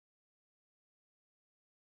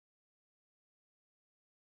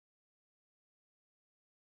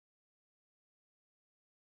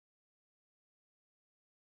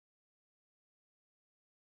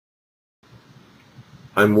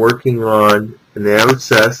I'm working on an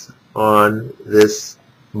abscess on this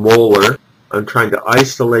molar. I'm trying to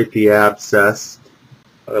isolate the abscess.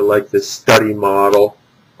 I like this study model.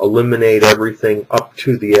 Eliminate everything up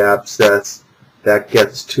to the abscess. That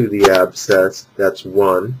gets to the abscess. That's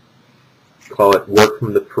one. Call it work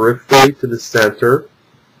from the periphery to the center.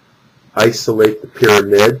 Isolate the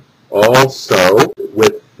pyramid. Also,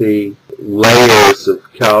 with the layers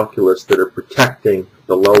of calculus that are protecting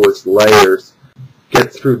the lowest layers,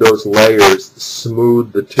 get through those layers,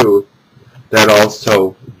 smooth the tooth. That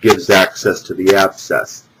also gives access to the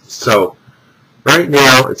abscess. So right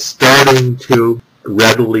now it's starting to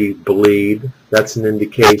readily bleed. That's an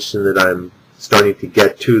indication that I'm starting to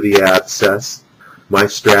get to the abscess. My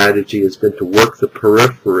strategy has been to work the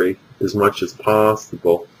periphery as much as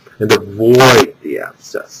possible and avoid the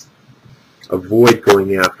abscess. Avoid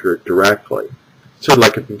going after it directly. Sort of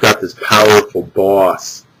like if you've got this powerful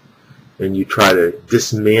boss and you try to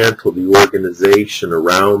dismantle the organization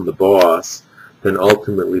around the boss, then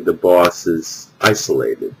ultimately the boss is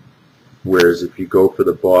isolated. Whereas if you go for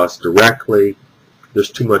the boss directly,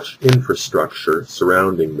 there's too much infrastructure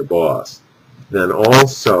surrounding the boss. Then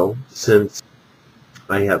also, since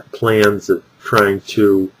I have plans of trying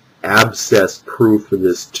to abscess-proof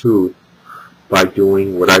this tooth by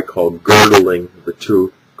doing what I call girdling the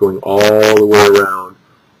tooth, going all the way around,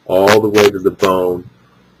 all the way to the bone,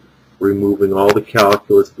 removing all the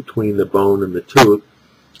calculus between the bone and the tooth,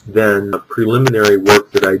 then the preliminary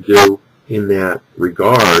work that I do in that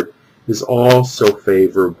regard is also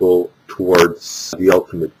favorable towards the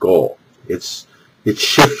ultimate goal. It's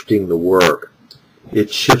shifting the work.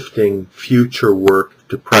 It's shifting future work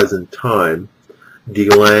to present time,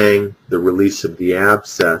 delaying the release of the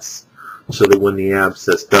abscess so that when the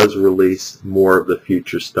abscess does release, more of the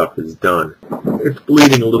future stuff is done. It's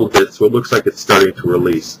bleeding a little bit, so it looks like it's starting to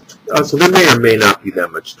release. So there may or may not be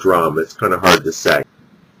that much drama. It's kind of hard to say.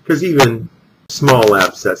 Because even small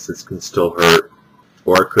abscesses can still hurt.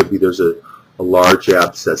 Or it could be there's a large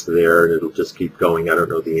abscess there and it'll just keep going. I don't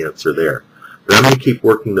know the answer there. But I'm going to keep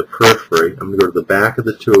working the periphery. I'm going to go to the back of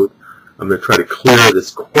the tooth. I'm going to try to clear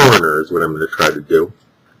this corner is what I'm going to try to do.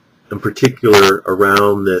 In particular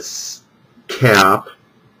around this cap,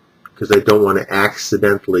 because I don't want to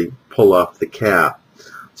accidentally pull off the cap.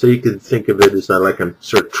 So you can think of it as like I'm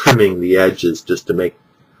sort of trimming the edges just to make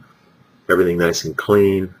everything nice and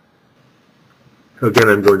clean. So again,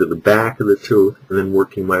 I'm going to the back of the tooth and then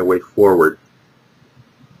working my way forward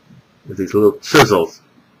with these little chisels.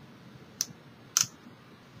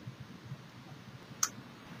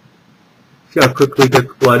 See how quickly it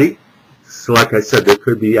gets bloody? So like I said, there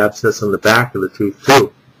could be abscess on the back of the tooth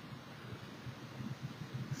too.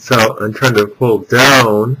 So I'm trying to pull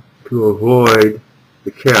down to avoid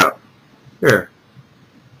the cap. Here.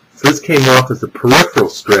 So this came off as a peripheral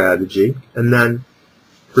strategy, and then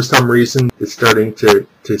for some reason it's starting to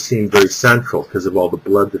seem very central because of all the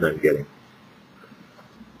blood that I'm getting.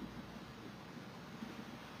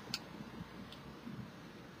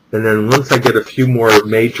 And then once I get a few more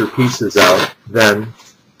major pieces out, then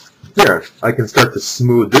here, I can start to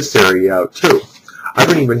smooth this area out too. I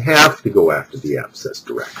don't even have to go after the abscess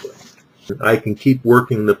directly. I can keep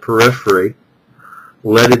working the periphery,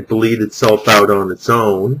 let it bleed itself out on its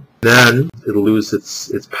own, then it'll lose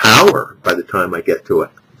its power by the time I get to it.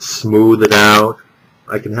 Smooth it out.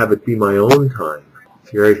 I can have it be my own time.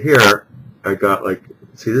 See right here, I got like,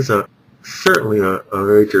 see this is certainly a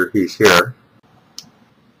major piece here.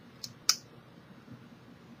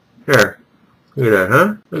 Here. Look at that,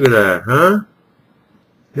 huh? Look at that, huh?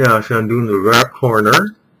 Yeah, so I'm doing the right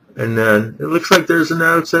corner. And then it looks like there's an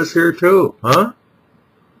abscess here too, huh?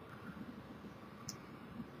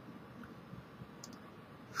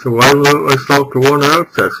 So why limit myself to one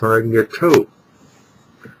abscess when I can get two?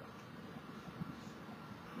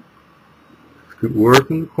 Keep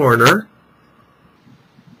working the corner.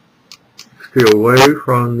 Stay away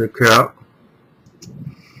from the cap.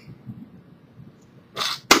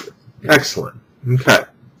 Excellent. Okay.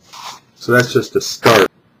 So that's just a start.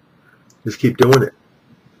 Just keep doing it.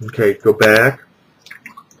 Okay, go back.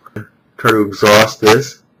 Try to exhaust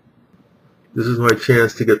this. This is my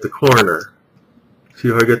chance to get the corner. See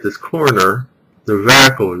if I get this corner, the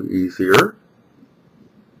vac will be easier.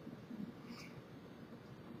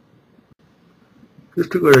 Just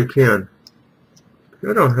do what I can.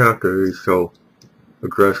 I don't have to be so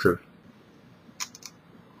aggressive.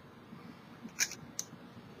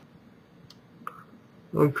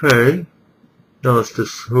 Okay, now let's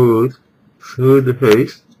just smooth the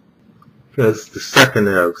face. That's the second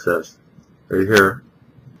abscess, right here.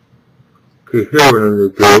 Okay, here what I'm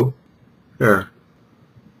going to do, here.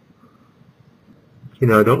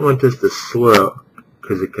 I don't want this to slip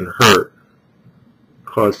because it can hurt,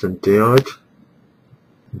 cause some damage,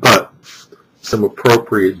 but some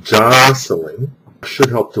appropriate jostling should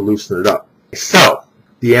help to loosen it up. So,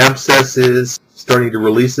 the abscess is starting to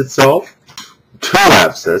release itself. 2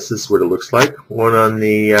 abscesses is what it looks like. One on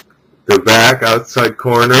the back outside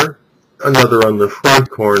corner, another on the front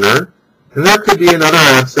corner, and there could be another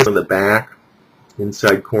abscess on the back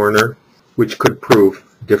inside corner, which could prove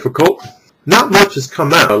difficult. Not much has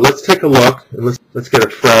come out. Let's take a look and let's get a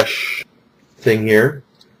fresh thing here.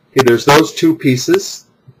 Okay, there's those 2 pieces.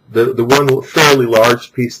 The one fairly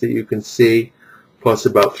large piece that you can see, plus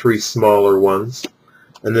about 3 smaller ones.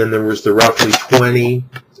 And then there was the roughly 20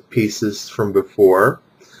 pieces from before.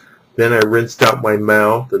 Then I rinsed out my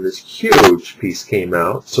mouth and this huge piece came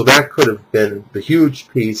out. So that could have been, the huge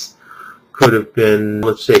piece could have been,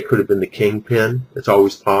 let's say it could have been the kingpin. It's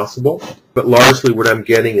always possible. But largely what I'm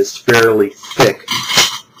getting is fairly thick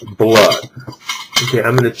blood. Okay,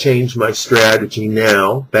 I'm going to change my strategy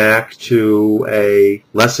now back to a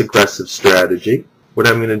less aggressive strategy. What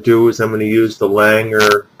I'm going to do is I'm going to use the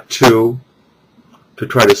Langer 2 to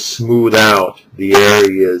try to smooth out the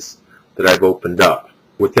areas that I've opened up.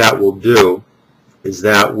 What that will do is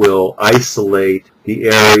that will isolate the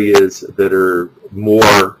areas that are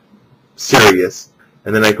more serious,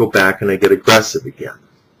 and then I go back and I get aggressive again.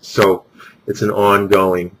 So it's an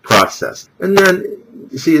ongoing process. And then,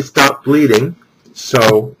 you see, it stopped bleeding.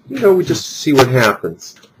 So, we just see what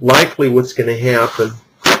happens. Likely what's going to happen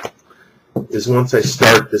is once I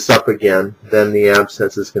start this up again, then the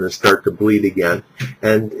abscess is going to start to bleed again.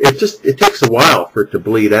 And it takes a while for it to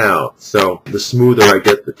bleed out. So the smoother I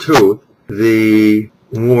get the tooth, the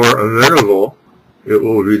more amenable it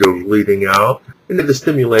will be to bleeding out. And the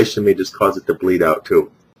stimulation may just cause it to bleed out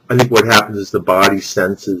too. I think what happens is the body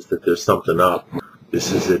senses that there's something up.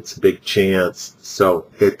 This is its big chance. So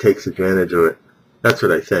it takes advantage of it. That's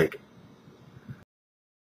what I think.